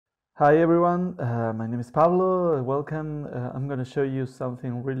Hi everyone, my name is Pablo. Welcome. I'm going to show you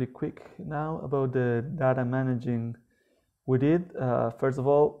something really quick now about the data managing we did. First of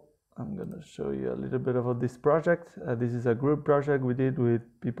all, I'm going to show you a little bit about this project. This is a group project we did with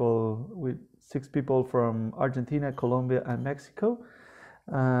 6 people from Argentina, Colombia, and Mexico.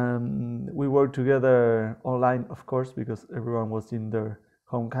 We worked together online, of course, because everyone was in their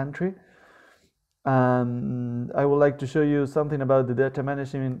home country. I would like to show you something about the data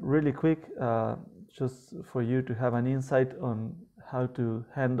management really quick, just for you to have an insight on how to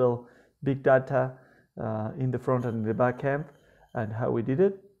handle big data in the front and in the back end and how we did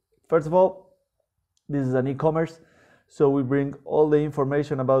it. First of all, this is an e-commerce, so we bring all the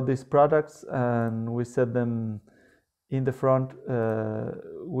information about these products and we set them in the front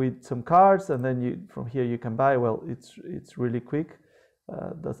with some cards, and then from here you can buy. Well, it's really quick.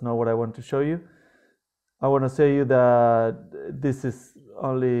 That's not what I want to show you. I want to say you that this is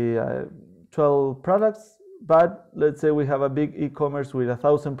only 12 products, but let's say we have a big e-commerce with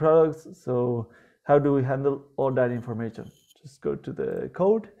 1,000 products. So how do we handle all that information? Just go to the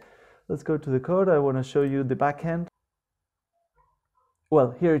code. Let's go to the code. I want to show you the backend.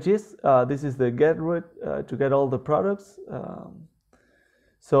 Well, here it is. This is the get route to get all the products.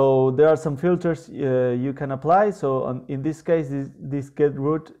 So there are some filters you can apply. So in this case, this get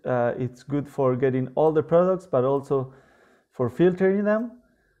route, it's good for getting all the products, but also for filtering them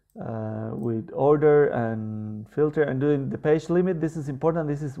with order and filter and doing the page limit. This is important.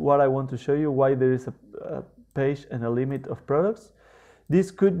 This is what I want to show you, why there is a page and a limit of products.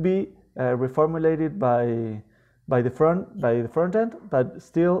 This could be reformulated by the front end, but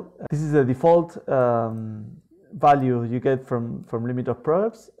still this is the default value you get from limit of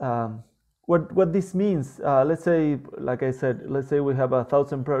products. What this means, let's say, like I said, let's say we have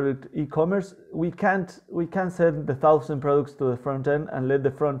 1,000 product e-commerce. We can't send the 1,000 products to the front end and let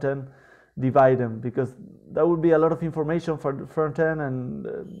the front end divide them, because that would be a lot of information for the front end. And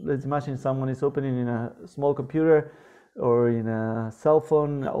let's imagine someone is opening in a small computer or in a cell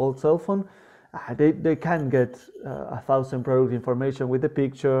phone, old cell phone. They can get 1,000 product information with the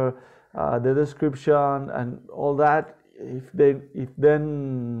picture, the description, and all that. If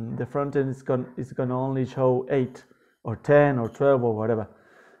then the front end is gonna only show 8 or 10 or 12 or whatever.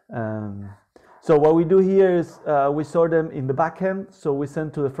 So what we do here is we sort them in the back end. So we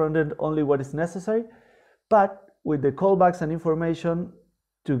send to the front end only what is necessary, but with the callbacks and information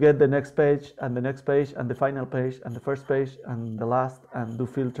to get the next page and the next page and the final page and the first page and the last, and do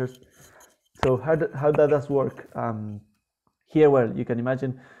filters. So how that does work? Here, well, you can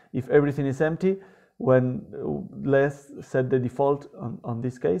imagine if everything is empty, when let's set the default on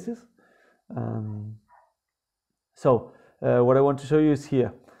these cases. So what I want to show you is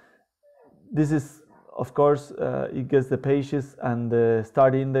here. This is, of course, it gets the pages and the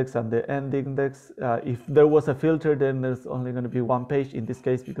start index and the end index. If there was a filter, then there's only going to be one page in this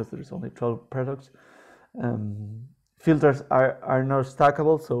case, because there's only 12 products. Filters are not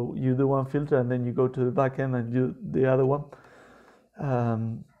stackable, so you do one filter and then you go to the backend and do the other one.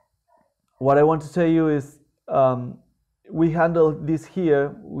 What I want to tell you is we handle this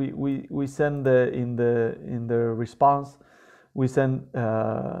here. We send in the response, we send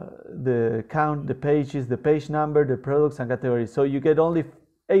the count, the pages, the page number, the products and categories. So you get only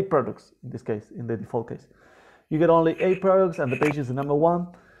 8 products in this case, in the default case. You get only 8 products and the page is the number 1.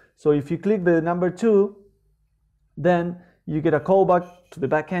 So if you click the number 2, then you get a callback to the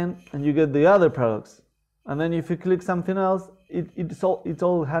backend and you get the other products. And then if you click something else, it's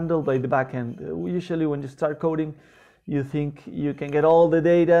all handled by the backend. Usually when you start coding, you think you can get all the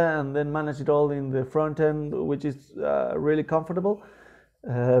data and then manage it all in the front end, which is really comfortable,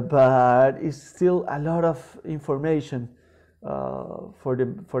 but it's still a lot of information for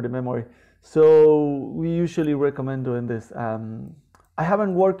the memory. So we usually recommend doing this. I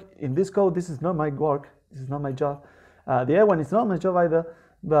haven't worked in this code. This is not my work. This is not my job. The other one is not my job either,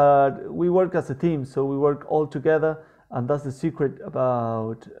 but we work as a team, so we work all together, and that's the secret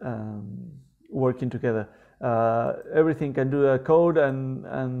about working together. Everything can do a code,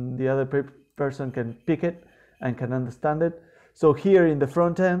 and the other person can pick it and can understand it. So here in the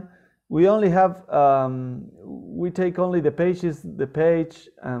front end, we only have, we take only the pages, the page,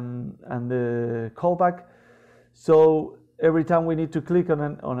 and the callback. So every time we need to click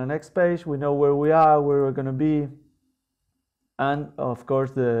on a next page, we know where we are, where we're going to be, and of course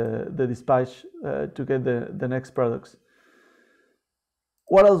the dispatch to get the next products.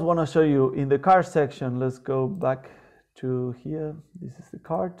 What else want to show you? In the cart section, let's go back to here. This is the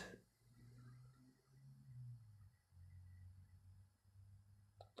cart.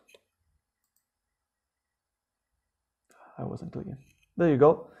 I wasn't clicking. There you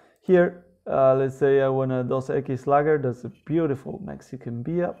go. Here, let's say I want a Dos X lager. That's a beautiful Mexican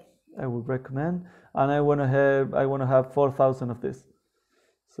beer. I would recommend, and I want to have 4,000 of this.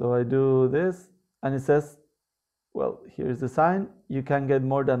 So I do this, and it says, well, here's the sign. You can get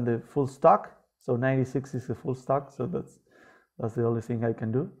more than the full stock. So 96 is the full stock. So that's the only thing I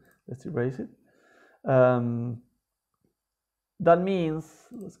can do. Let's erase it. That means,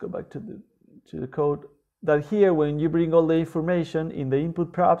 let's go back to the code, that here when you bring all the information in the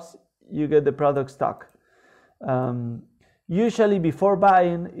input props, you get the product stock. Usually before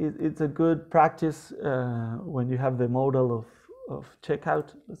buying, it's a good practice when you have the modal of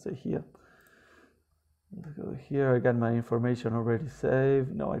checkout. Let's say here. Let's go here, I got my information already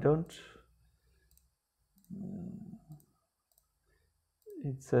saved. No, I don't.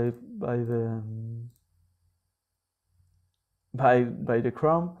 It's saved by the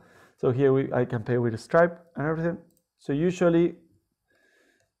Chrome. So here I can pay with Stripe and everything. So usually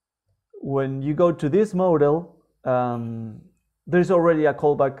when you go to this model, there's already a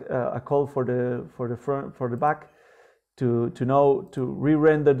callback, a call for the back to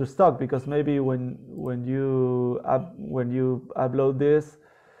re-render the stock, because maybe when you upload this,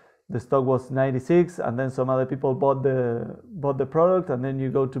 the stock was 96, and then some other people bought the product, and then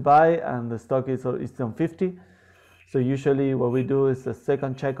you go to buy, and the stock is on 50. So usually what we do is a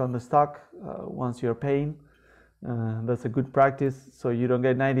second check on the stock once you're paying. That's a good practice, so you don't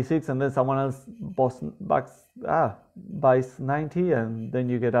get 96 and then someone else buys 90, and then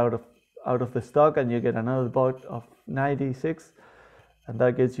you get out of the stock and you get another bot of 96, and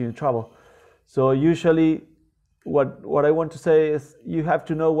that gets you in trouble. So usually what I want to say is you have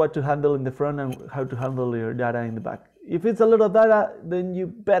to know what to handle in the front and how to handle your data in the back. If it's a lot of data, then you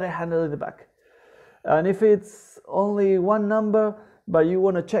better handle it in the back. And if it's only one number but you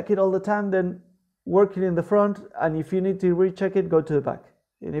want to check it all the time, then work it in the front, and if you need to recheck it, go to the back.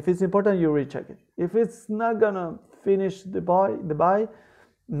 And if it's important, you recheck it. If it's not gonna finish the buy,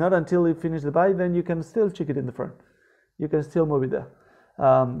 not until you finish the buy, then you can still check it in the front. You can still move it there.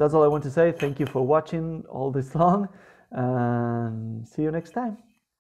 That's all I want to say. Thank you for watching all this long, and see you next time.